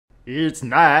It's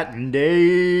night and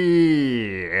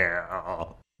day.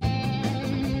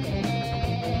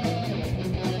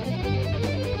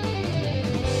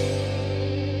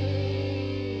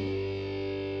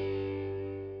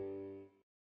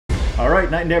 Alright,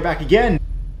 Night and Day back again.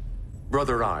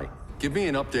 Brother Eye, give me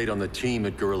an update on the team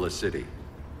at Gorilla City.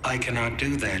 I cannot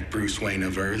do that, Bruce Wayne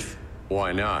of Earth.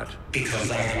 Why not?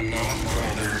 Because I am not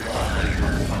Brother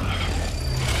Eye.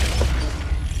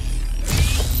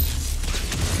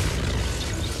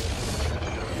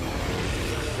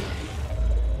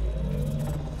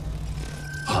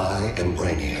 I am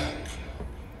Brainiac.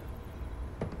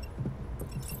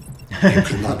 You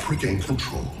cannot regain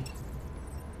control.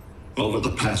 Over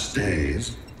the past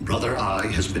days, Brother Eye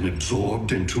has been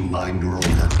absorbed into my neural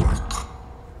network.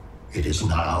 It is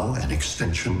now an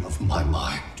extension of my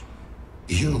mind.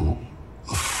 You,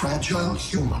 a fragile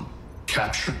human,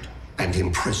 captured and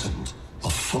imprisoned a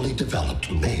fully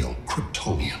developed male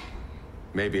Kryptonian.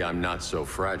 Maybe I'm not so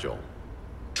fragile.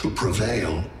 To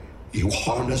prevail, you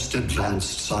harnessed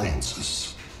advanced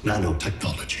sciences,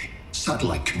 nanotechnology,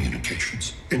 satellite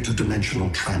communications,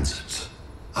 interdimensional transit.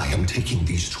 I am taking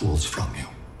these tools from you.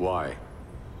 Why?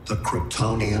 The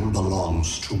Kryptonian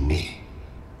belongs to me.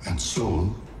 And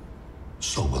soon,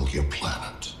 so will your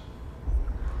planet.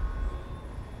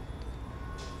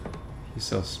 He's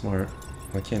so smart.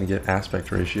 Why can't he get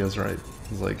aspect ratios right?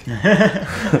 He's like...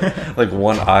 like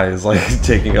one eye is like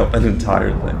taking up an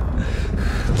entire thing.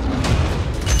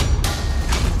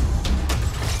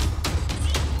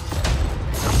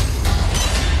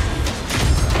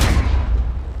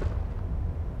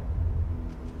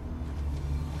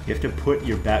 You have to put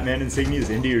your Batman insignias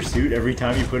into your suit every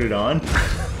time you put it on?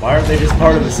 Why aren't they just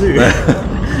part of the suit?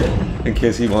 In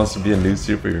case he wants to be a new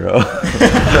superhero.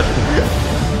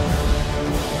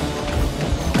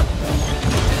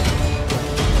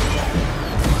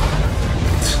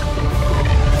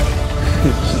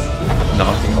 Just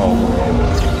knocking all the way.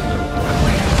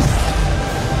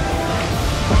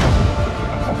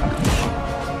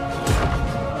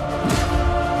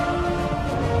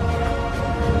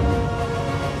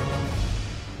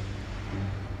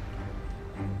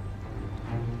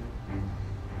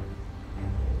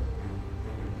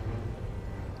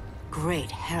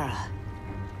 Great Hera.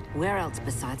 Where else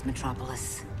besides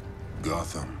Metropolis?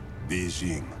 Gotham,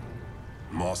 Beijing,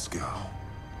 Moscow.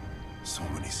 So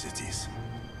many cities.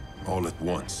 All at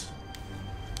once.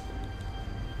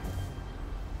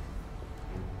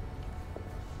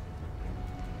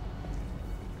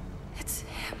 It's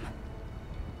him.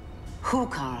 Who,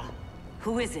 Kara?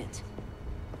 Who is it?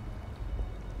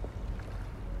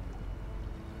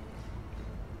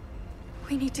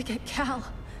 We need to get Cal.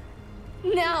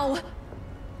 Now!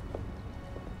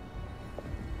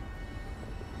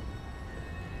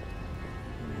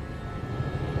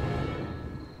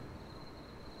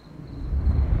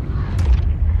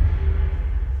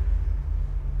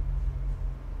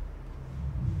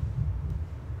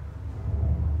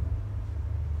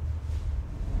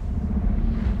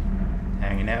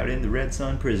 Hanging out in the Red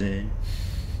Sun prison.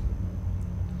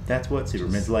 That's what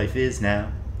Superman's life is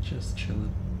now. Just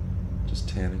chilling. Just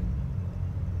tanning.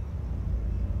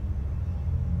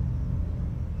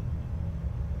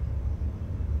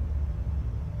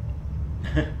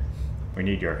 We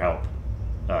need your help.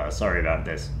 Sorry about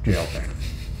this jail thing.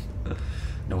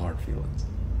 No hard feelings.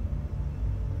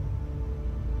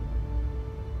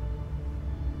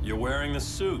 You're wearing the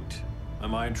suit.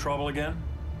 Am I in trouble again?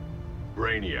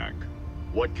 Brainiac,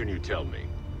 what can you tell me?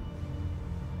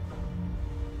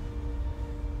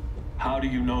 How do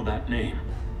you know that name?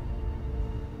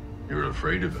 You're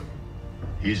afraid of him.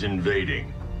 He's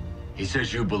invading. He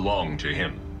says you belong to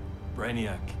him.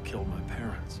 Brainiac killed my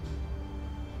parents.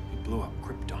 He blew up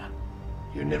Krypton.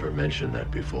 You never mentioned that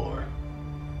before.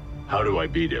 How do I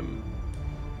beat him?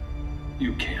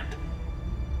 You can't.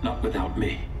 Not without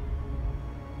me.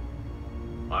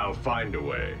 I'll find a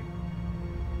way.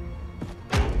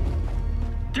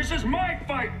 This is my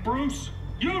fight, Bruce!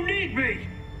 You need me!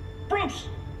 Bruce!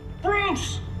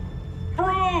 Bruce!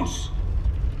 Bruce!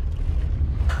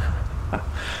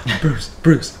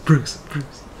 Bruce.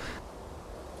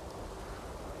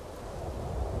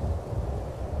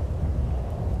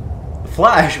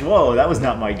 Flash! Whoa, that was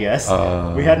not my guess.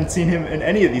 We hadn't seen him in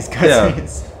any of these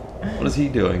cutscenes. Yeah. What is he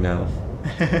doing now?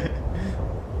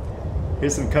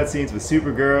 Here's some cutscenes with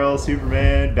Supergirl,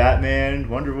 Superman, Batman,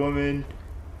 Wonder Woman.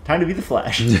 Time to be the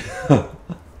Flash.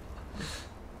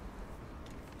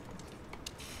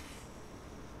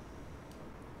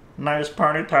 Nice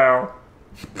ponytail.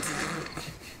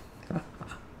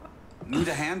 Need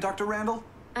a hand, Dr. Randall?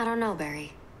 I don't know,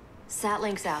 Barry. Sat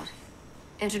link's out.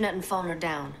 Internet and phone are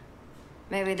down.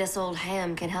 Maybe this old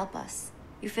ham can help us.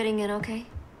 You fitting in okay?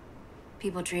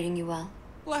 People treating you well?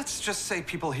 Let's just say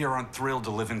people here aren't thrilled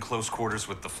to live in close quarters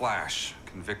with the Flash,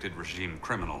 convicted regime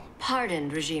criminal.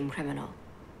 Pardoned regime criminal.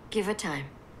 Give it time.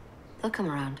 They'll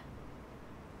come around.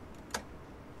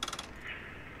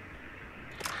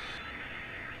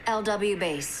 LW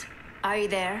base. Are you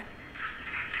there?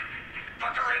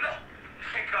 Dr. Randall?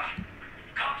 Thank God.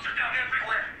 Cops are down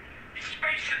everywhere. These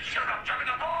spaceships showed up, dropping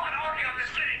the ball and army on this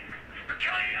city. They're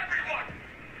killing everyone.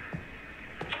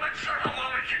 So let's start a low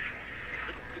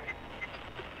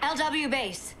LW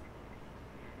base.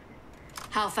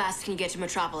 How fast can you get to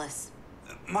Metropolis?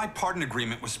 My pardon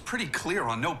agreement was pretty clear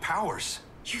on no powers.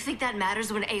 You think that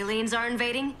matters when aliens are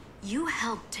invading? You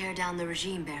helped tear down the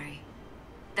regime, Barry.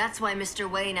 That's why Mr.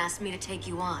 Wayne asked me to take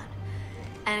you on.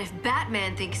 And if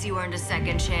Batman thinks you earned a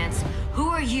second chance, who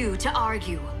are you to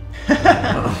argue?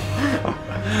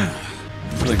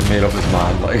 Like made up his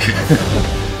mind, like.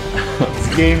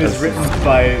 This game is written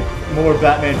by more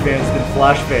Batman fans than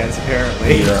Flash fans,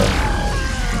 apparently.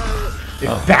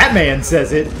 Yeah. If Batman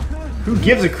says it, who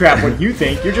gives a crap what you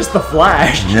think? You're just the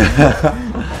Flash.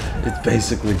 It's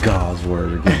basically God's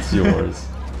word against yours.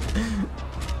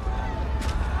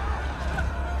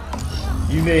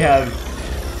 You may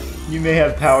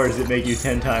have powers that make you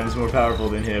 10 times more powerful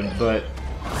than him, but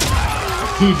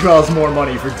he draws more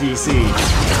money for DC.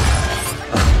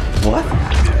 What?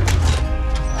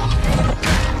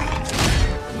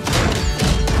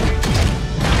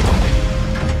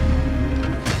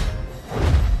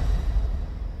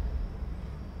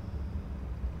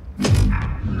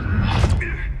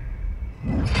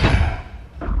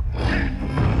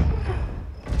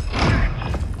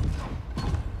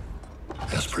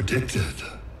 As predicted,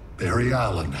 Barry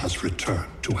Allen has returned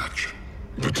to action.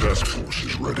 The task force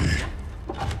is ready.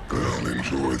 I'll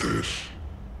enjoy this.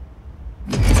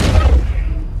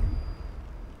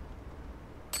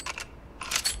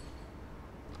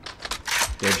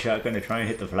 Deadshot gonna try and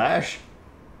hit the Flash?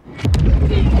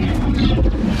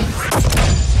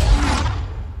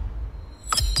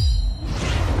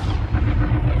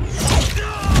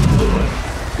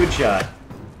 Good shot.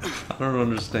 I don't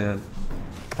understand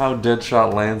how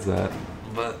Deadshot lands that,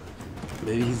 but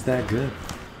maybe he's that good.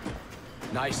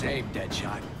 Nice aim,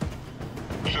 Deadshot.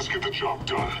 Just get the job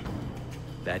done.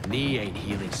 That knee ain't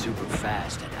healing super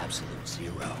fast at absolute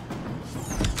zero.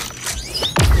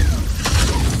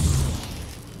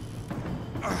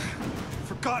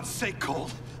 For God's sake,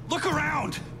 Cold, look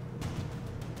around!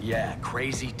 Yeah,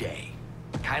 crazy day.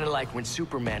 Kinda like when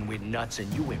Superman went nuts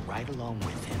and you went right along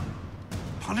with him.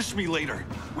 Punish me later.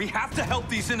 We have to help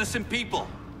these innocent people.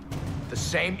 The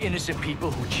same innocent people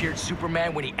who cheered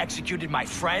Superman when he executed my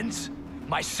friends?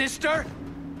 My sister?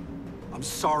 I'm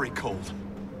sorry, Cold,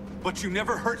 but you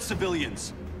never hurt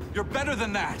civilians. You're better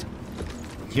than that.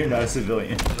 You're not a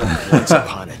civilian. Once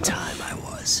upon a time, I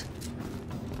was.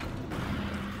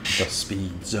 The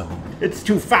speed zone. It's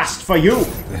too fast for you!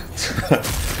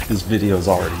 This video's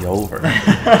already over.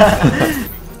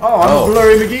 Oh, I'm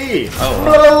Blurry McGee!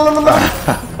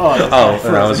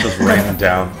 And I was just raining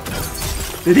down.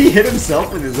 Did he hit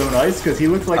himself with his own ice? Because he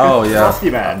looks like a Frosty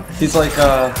Man. He's like,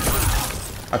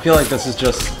 I feel like this is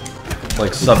just,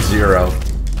 like, Sub-Zero.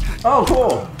 Oh,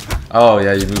 cool. Oh,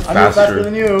 yeah, you move faster. I move faster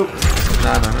than you.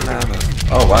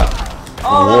 Oh, wow.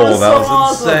 Oh, whoa, that was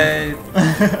awesome.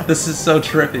 insane. This is so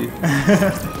trippy.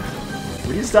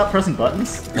 Will you stop pressing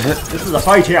buttons? This is a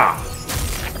fight here.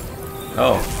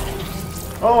 Oh.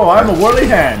 Oh, I'm a whirly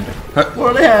hand.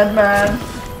 Whirly hand, man.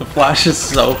 The Flash is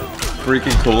so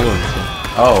freaking cool.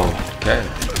 Oh, okay.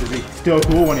 Is he still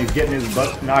cool when he's getting his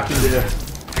butt knocked into the...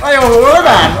 I'm a whirly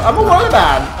man. I'm a whirly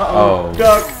man. Uh-oh. Oh.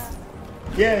 Duck.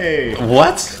 Yay.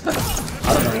 What?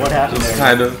 I don't know what happened there.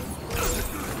 Kind of.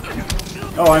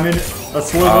 Oh, I'm in a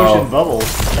slow motion bubble.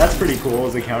 That's pretty cool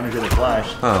as a counter to the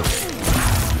Flash. Huh.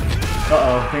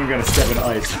 Uh-oh, I think I'm gonna step in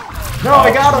ice. No,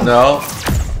 I got him! No.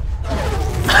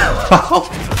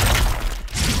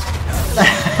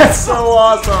 That's so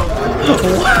awesome!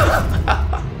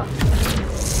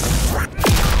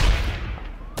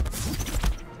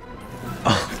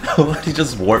 Oh, he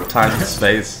just warped time and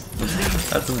space.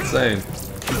 That's insane.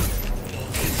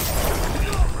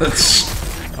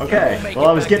 Okay, well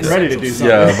I was getting ready to do something.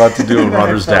 Yeah, about to do a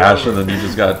runner's dash and then you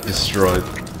just got destroyed.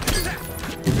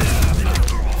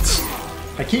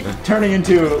 I keep turning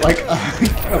into like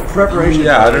a preparation.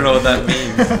 Yeah, I don't know what that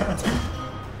means.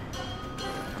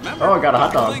 Oh, I got a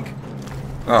hot dog.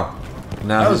 Oh,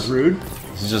 now that was rude.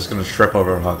 He's just gonna trip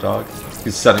over a hot dog.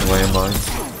 He's setting landmines.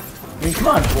 I mean, come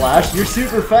on, Flash, you're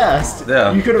super fast.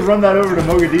 Yeah. You could have run that over to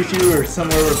Mogadishu or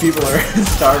somewhere where people are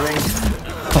starving.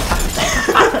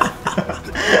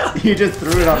 You just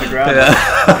threw it on the ground. Yeah.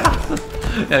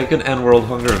 Yeah, I can end world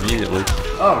hunger immediately.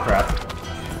 Oh crap.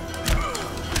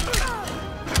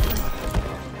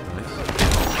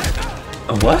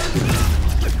 What?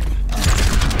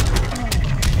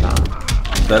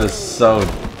 That is so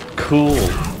cool.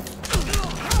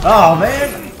 Oh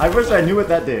man! I wish I knew what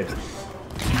that did.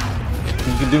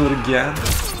 You can do it again?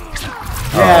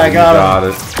 Yeah, I got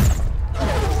it.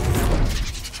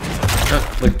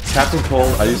 Like Captain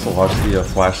Cold, I used to watch the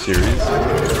Flash series,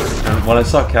 and when I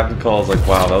saw Captain Cold, I was like,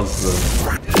 "Wow, that was the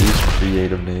least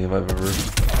creative name I've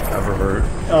ever heard."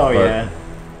 Oh but yeah.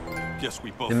 Guess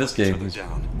we both in this let each game, other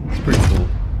down. it's pretty cool.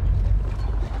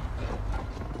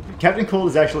 Captain Cold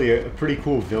is actually a pretty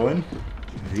cool villain.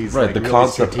 He's Right, like, the really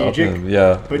concept strategic, of him,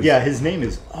 yeah. But yeah, his name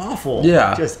is awful.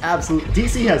 Yeah. Just absolute.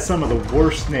 DC has some of the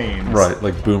worst names. Right,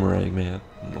 like Boomerang Man.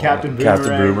 Captain Captain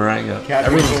Boomerang. Boomerang, yeah.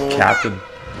 Captain Everything's Cold. Captain.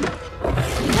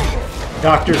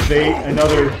 Dr. Fate,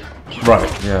 another.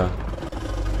 Right, yeah.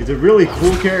 He's a really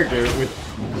cool character with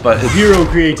But it's, zero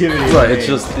creativity. in right, the it's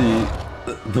name.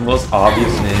 just the most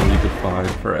obvious name you could find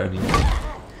for any.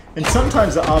 And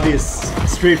sometimes the obvious,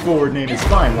 straightforward name is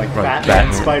fine, like Right, Batman,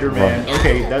 Batman, Spider-Man. right.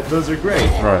 Okay, those are great.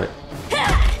 Right.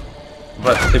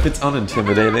 But if it's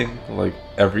unintimidating, like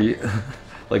every,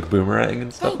 like Boomerang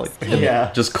and stuff like that,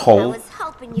 Yeah. just I cold. was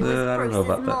hoping you was I don't know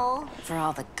Bruce's about that. mole. For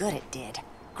all the good it did.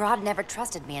 Grodd never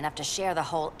trusted me enough to share the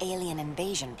whole alien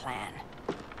invasion plan.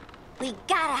 We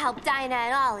gotta help Dinah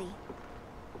and Ollie.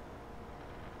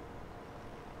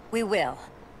 We will.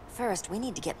 First, we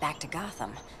need to get back to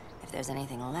Gotham, if there's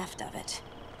anything left of it.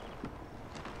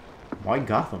 Why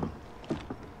Gotham?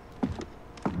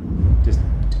 Just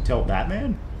to tell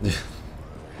Batman?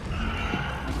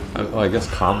 I guess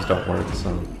comms don't work,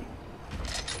 so.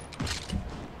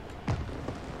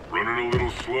 Running a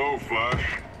little slow,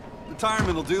 Flash.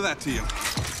 Retirement will do that to you.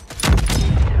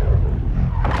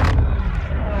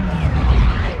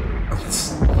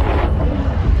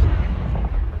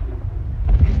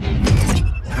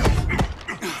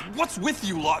 What's with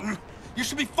you, Lawton? You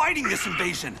should be fighting this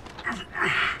invasion.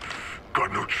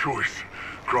 Got no choice.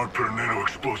 Grodd put a nano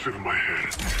explosive in my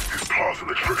head. His paws on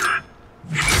the trigger.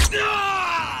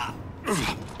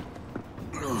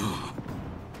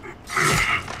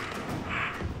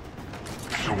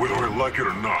 So whether I like it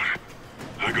or not,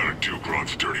 I gotta do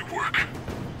Grodd's dirty work.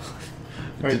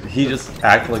 Did he just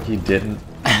act like he didn't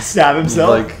Stab himself?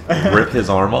 like rip his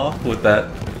arm off with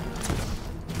that?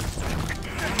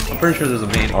 I'm pretty sure there's a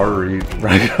main artery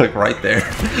like right there.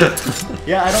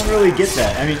 Yeah, I don't really get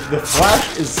that. I mean, the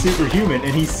Flash is superhuman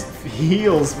and he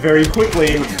heals very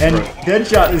quickly, and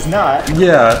Deadshot is not.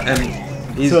 Yeah, and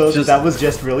he's so just that was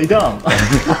just really dumb.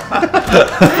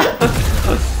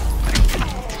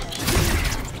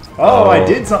 Oh, I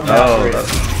did something after it.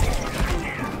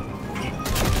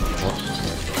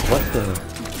 What the?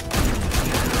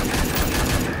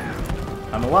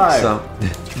 I'm alive. So,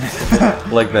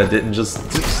 like that didn't just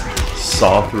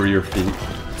saw through your feet.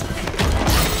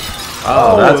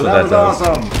 Oh, that's what that does.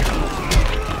 Awesome.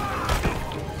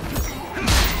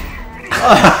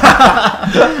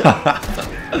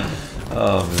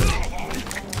 Oh man.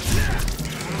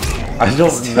 I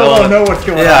don't know what's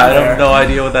going on. Yeah, I have no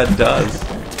idea what that does.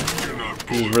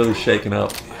 He was really shaken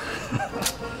up.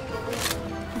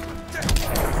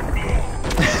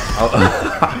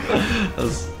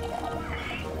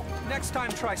 Next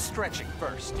time, try stretching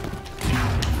first.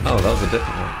 Oh, that was a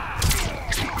different one.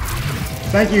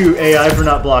 Thank you, AI, for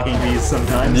not blocking these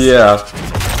sometimes. Yeah,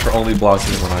 for only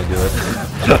blocking when I do it.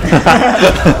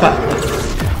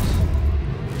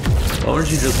 Why don't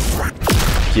you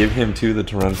just give him to the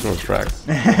Tyrannosaurus Rex?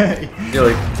 You're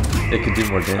like, it could do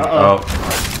more damage. Oh,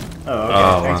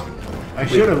 okay. Wow. I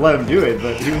should have let him do it,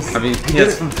 but he was. I mean, he did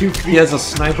it from 2 feet. He has a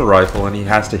sniper rifle and he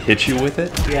has to hit you with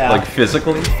it? Yeah. Like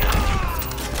physically?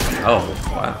 Oh,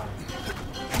 wow.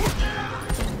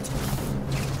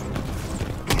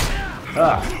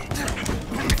 Ah.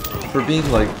 For being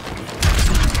like...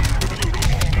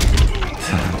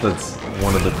 That's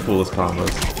one of the coolest combos.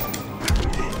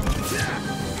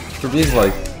 For being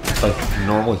like a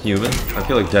normal human, I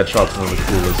feel like Deadshot's one of the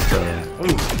coolest.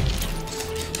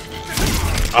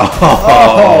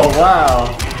 Oh, wow.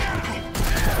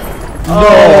 No oh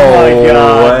my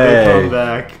god, way. the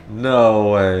comeback. No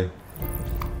way.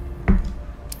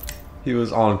 He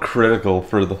was on critical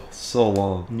for so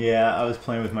long. Yeah, I was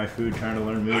playing with my food trying to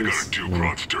learn moves. I gotta do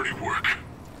Grodd's dirty work.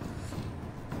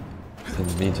 In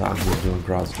the meantime, he was doing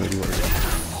Grodd's dirty work.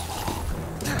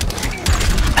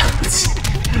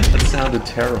 That sounded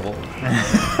terrible.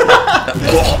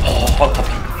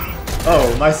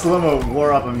 Oh, my slow-mo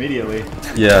wore off immediately.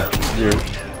 Yeah, your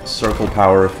circle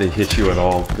power, if they hit you at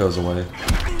all, goes away.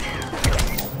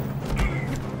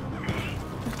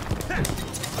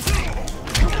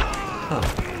 Huh.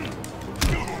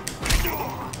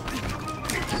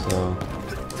 So.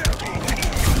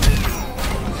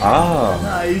 Ah,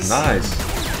 nice. Nice.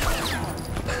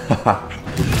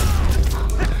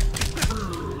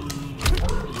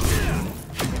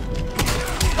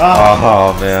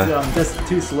 Oh man. So I'm just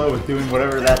too slow with doing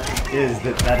whatever that is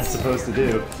supposed to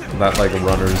do. Not like a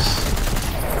runner's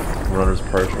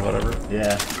perch or whatever.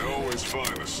 Yeah. They always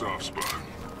find a soft spot.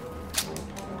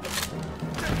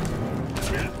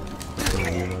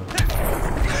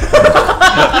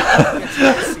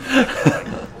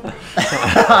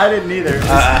 I didn't either.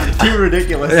 It's too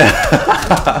ridiculous.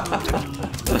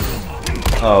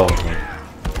 Oh.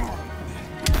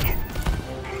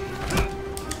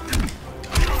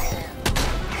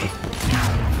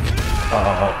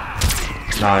 Oh.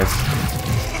 Nice.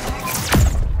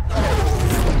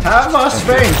 Have a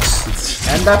Sphinx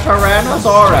and a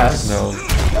Tyrannosaurus. No.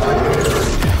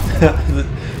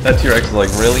 That T-Rex is like,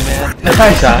 really, man?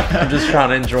 Every time. I'm just trying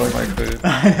to enjoy my food.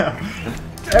 I know.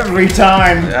 Every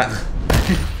time. Yeah.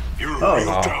 You're a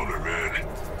real downer, man.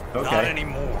 Okay. Not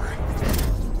anymore.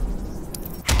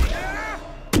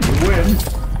 Win.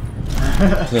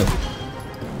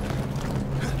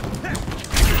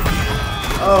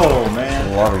 Oh man.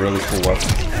 A lot of really cool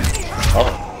weapons.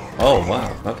 Oh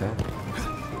wow. Okay.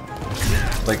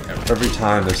 Like every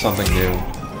time there's something new.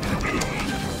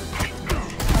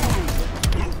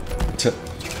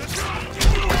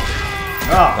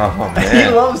 Oh man. He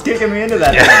loves kicking me into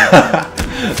that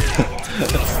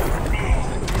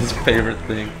thing. His favorite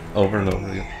thing over and over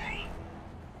again.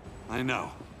 I know.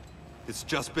 It's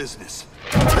just business.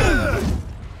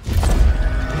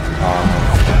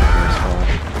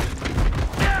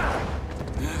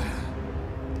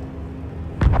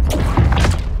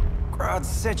 Grodd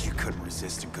said you couldn't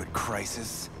resist a good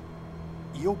crisis.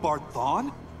 Eobard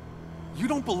Thawne? You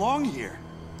don't belong here.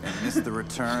 And miss the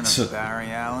return of Barry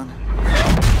Allen?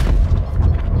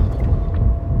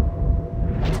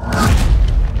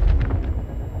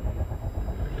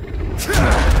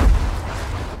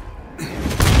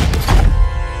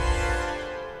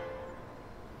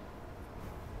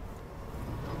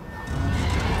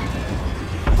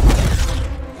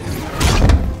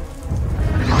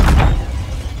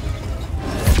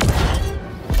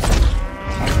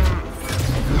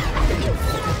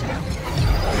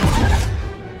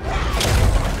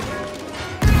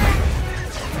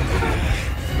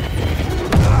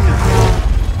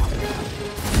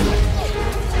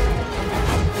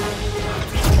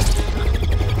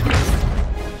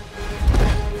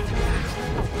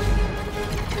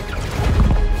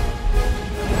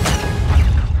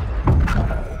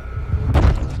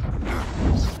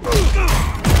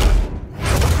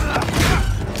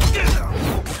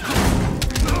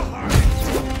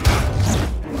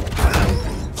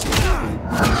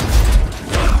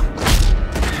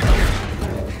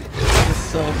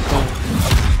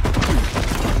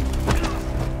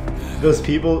 Those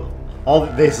people, all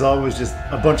that they saw was just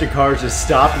a bunch of cars just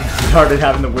stopped and started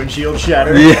having the windshield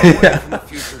shatter. Yeah. From the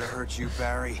future to hurt you,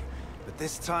 Barry. But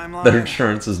this timeline. Their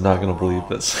insurance is not going to believe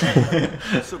this.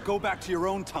 So go back to your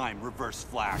own time, Reverse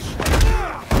Flash.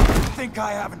 Think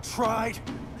I haven't tried?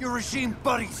 Your regime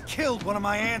buddies killed one of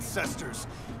my ancestors.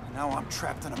 And now I'm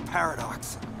trapped in a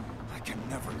paradox. I can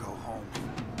never go home.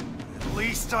 At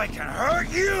least I can hurt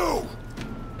you!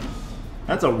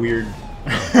 That's a weird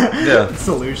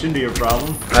solution to your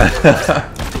problem.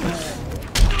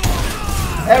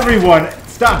 Everyone,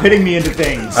 stop hitting me into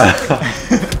things.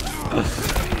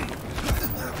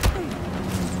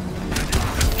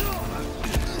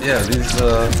 Yeah,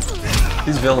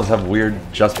 these villains have weird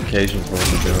justifications for what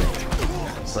they're doing.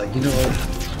 It's like, you know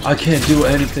what? I can't do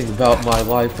anything about my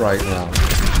life right now,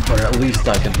 but at least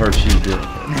I can hurt you doing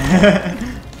it.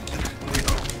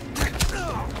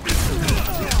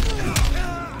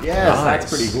 Yes, nice.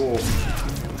 That's pretty cool.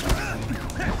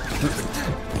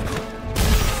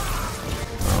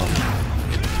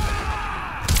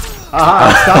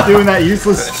 Aha, stop doing that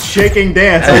useless shaking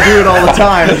dance. I do it all the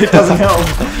time. It doesn't help.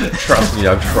 Trust me,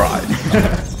 I've tried.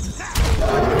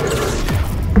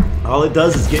 All it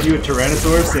does is get you a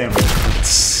Tyrannosaurus sandwich.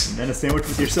 And then a sandwich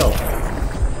with yourself.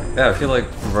 Yeah, I feel like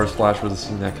Reverse Flash would have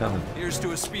seen that coming. Here's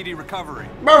to a speedy recovery.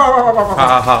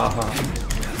 Ha ha ha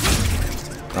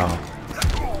ha.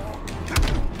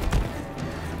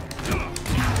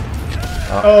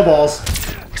 Oh, balls.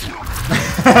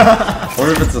 I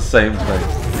wonder if it's the same thing.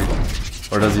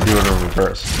 Or does he do it in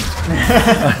reverse?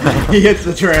 He hits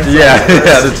the Tyrannosaurus.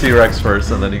 Yeah, the T-Rex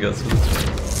first, and then he goes to the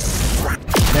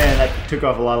T-Rex. Man, that took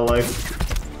off a lot of life.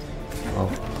 Oh.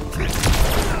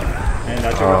 And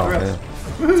that took off the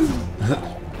rest.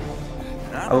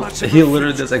 He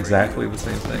literally does exactly the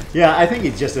same thing. Yeah, I think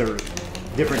it's just a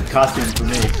different costume for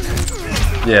me.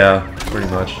 Yeah, pretty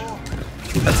much.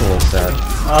 That's a little sad.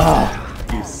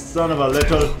 Ah, you son of a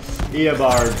little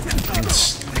earbard.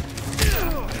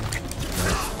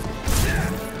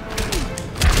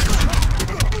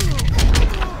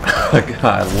 God,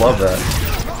 I love that.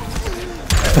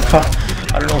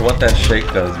 I don't know what that shake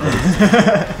does,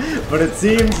 but it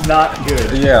seems not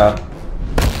good. Yeah.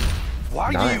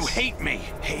 Why do you hate me?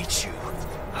 Hate you.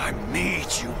 I need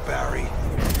you, Barry.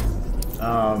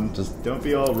 Just don't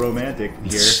be all romantic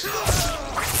here.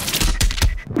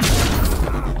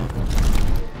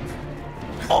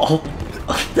 Oh,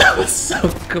 that was so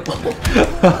cool.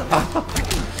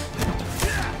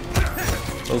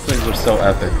 Those things are so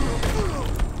epic.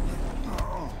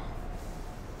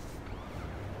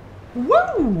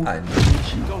 Woo! I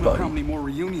need you, Don't know how many more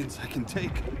reunions I can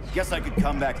take. Guess I could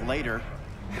come back later.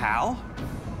 Hal?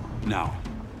 No,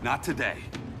 not today.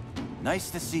 Nice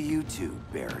to see you too,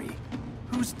 Barry.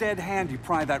 Whose dead hand you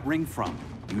pry that ring from?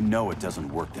 You know it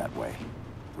doesn't work that way.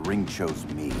 The ring chose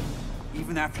me.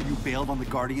 Even after you bailed on the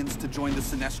Guardians to join the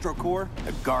Sinestro Corps?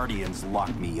 The Guardians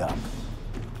locked me up.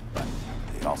 But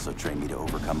they also trained me to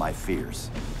overcome my fears.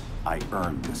 I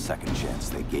earned the second chance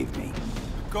they gave me.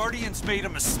 The Guardians made a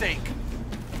mistake.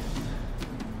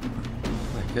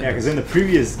 Yeah, because in the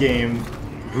previous game,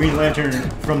 Green Lantern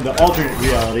from the alternate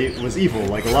reality was evil,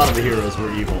 like a lot of the heroes were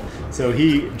evil. So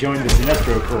he joined the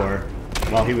Sinestro Corps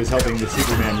while he was helping the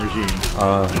Superman regime.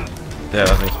 Yeah,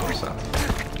 that makes more sense.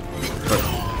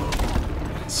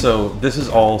 But, so this is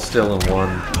all still in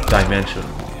one dimension.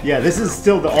 Yeah, this is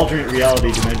still the alternate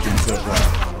reality dimension so far.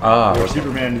 Ah, where okay.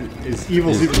 Superman is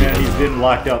evil. Superman, he's been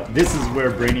locked up. This is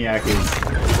where Brainiac is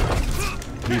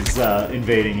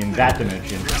invading in that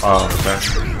dimension. Oh, okay.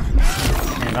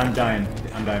 And I'm dying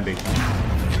big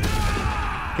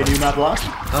time. Can you not block?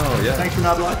 Oh, yeah. Thanks for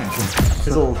not blocking.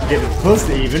 This will get it close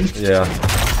to even. Yeah.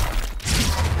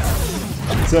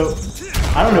 So,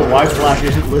 I don't know why Flash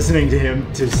isn't listening to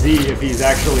him to see if he's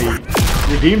actually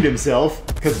redeemed himself.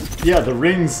 Because, yeah, the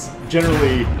rings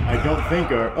generally, I don't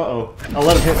think are... Uh-oh. I'll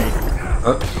let him hit me.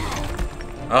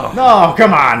 Oh. No,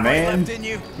 come on, man.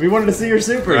 We wanted to see your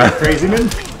super, you crazy man.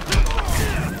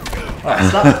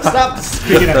 Oh, stop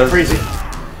kicking at crazy.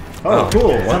 Oh,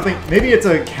 cool. Something. Maybe it's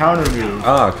a counter move.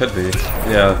 Ah, could be.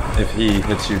 Yeah, if he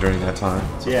hits you during that time,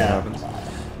 something happens.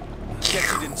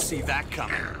 Guess you didn't see that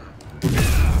coming.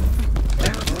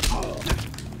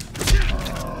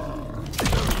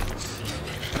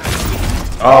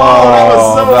 Oh, that was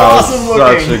so awesome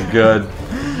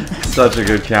looking. Such a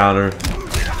good counter.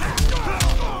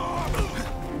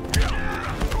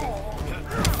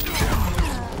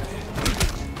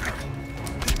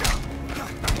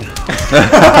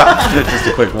 Just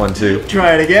a quick 1-2.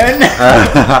 Try it again.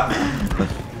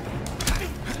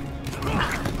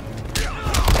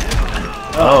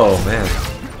 Oh man.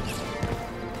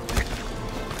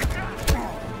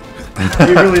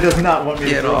 He really does not want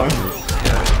me to go.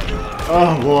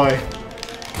 Oh boy.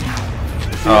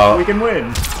 See, we can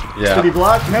win. Yeah. Did he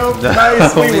block? Nope.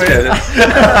 Nice, we win.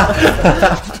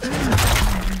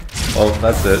 Well,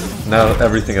 that's it. Now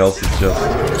everything else is just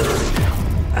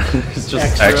it's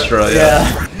just extra,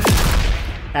 yeah.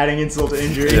 Adding insult to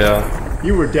injury. Yeah.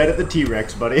 You were dead at the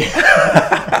T-Rex, buddy. You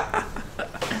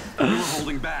were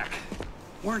holding back,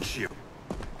 weren't you?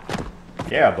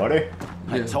 Yeah, buddy.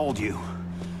 I told you.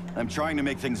 I'm trying to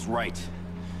make things right.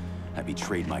 I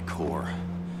betrayed my core,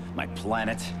 my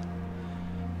planet,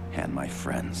 and my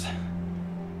friends.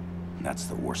 And that's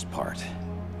the worst part.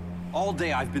 All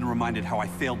day I've been reminded how I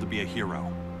failed to be a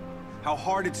hero. How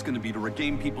hard it's going to be to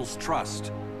regain people's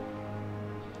trust.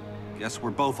 Guess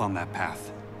we're both on that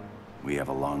path. We have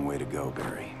a long way to go,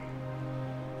 Barry.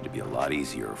 It'd be a lot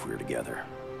easier if we were together.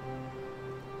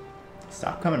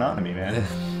 Stop coming on to me, man.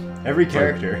 Every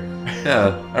character.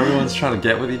 Yeah, everyone's trying to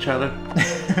get with each other.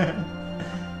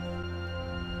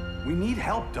 We need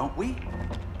help, don't we?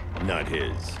 Not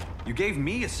his. You gave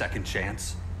me a second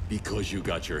chance. Because you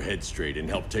got your head straight and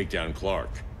helped take down Clark.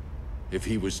 If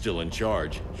he was still in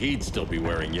charge, he'd still be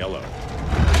wearing yellow.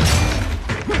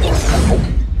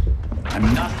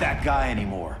 I'm not that guy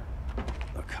anymore.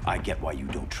 Look, I get why you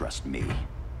don't trust me.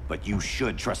 But you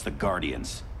should trust the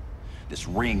Guardians. This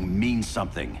ring means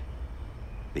something.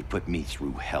 They put me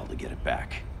through hell to get it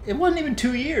back. It wasn't even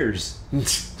 2 years.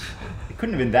 It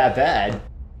couldn't have been that bad.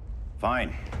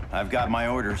 Fine. I've got my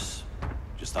orders.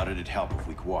 Just thought it'd help if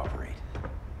we cooperate.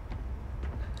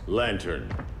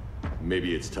 Lantern.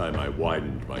 Maybe it's time I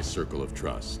widened my circle of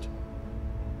trust.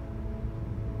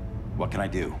 What can I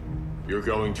do? You're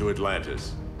going to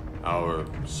Atlantis. Our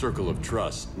circle of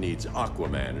trust needs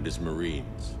Aquaman and his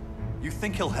Marines. You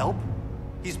think he'll help?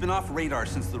 He's been off radar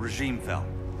since the regime fell.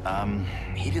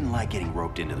 He didn't like getting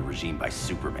roped into the regime by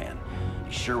Superman.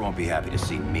 He sure won't be happy to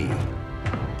see me.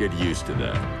 Get used to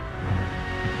that.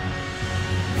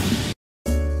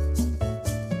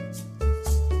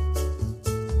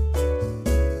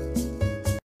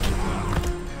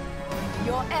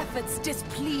 Your efforts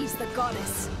displease the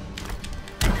goddess.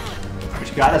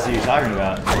 Which goddess are you talking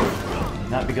about?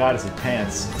 Not the goddess of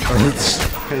pants.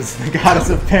 Because the goddess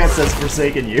of pants has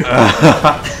forsaken you.